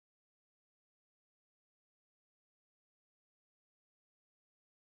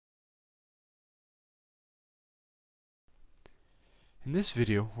In this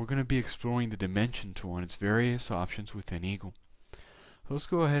video, we're going to be exploring the Dimension tool and its various options within Eagle. So let's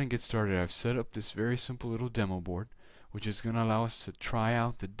go ahead and get started. I've set up this very simple little demo board, which is going to allow us to try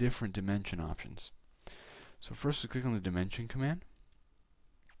out the different dimension options. So first we click on the Dimension command.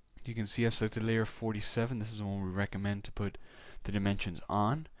 You can see I've selected layer 47. This is the one we recommend to put the dimensions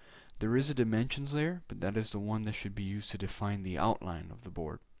on. There is a dimensions layer, but that is the one that should be used to define the outline of the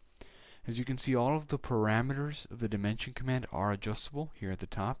board. As you can see, all of the parameters of the dimension command are adjustable here at the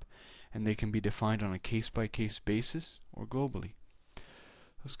top, and they can be defined on a case-by-case basis or globally.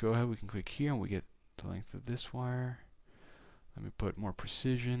 Let's go ahead, we can click here and we get the length of this wire. Let me put more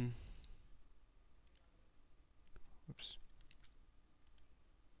precision. Oops.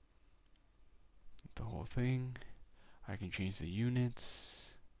 The whole thing. I can change the units.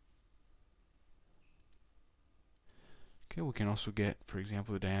 Okay, we can also get, for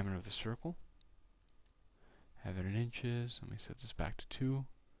example, the diameter of the circle. Have it in inches. Let me set this back to 2.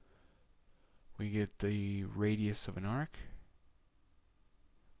 We get the radius of an arc.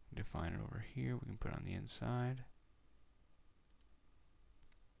 Define it over here. We can put it on the inside.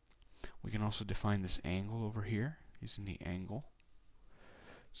 We can also define this angle over here using the angle.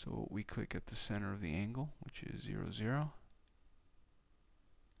 So we click at the center of the angle, which is 0, 0.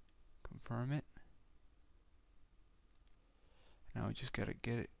 Confirm it. Now we just gotta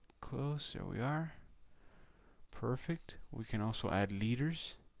get it close. There we are. Perfect. We can also add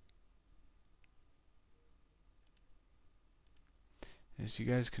leaders. As you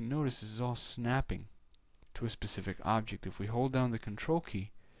guys can notice, this is all snapping to a specific object. If we hold down the control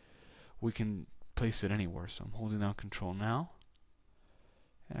key, we can place it anywhere. So I'm holding down control now,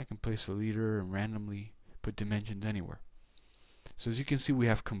 and I can place a leader and randomly put dimensions anywhere. So as you can see, we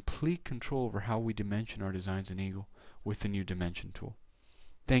have complete control over how we dimension our designs in Eagle with the new Dimension tool.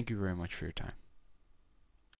 Thank you very much for your time.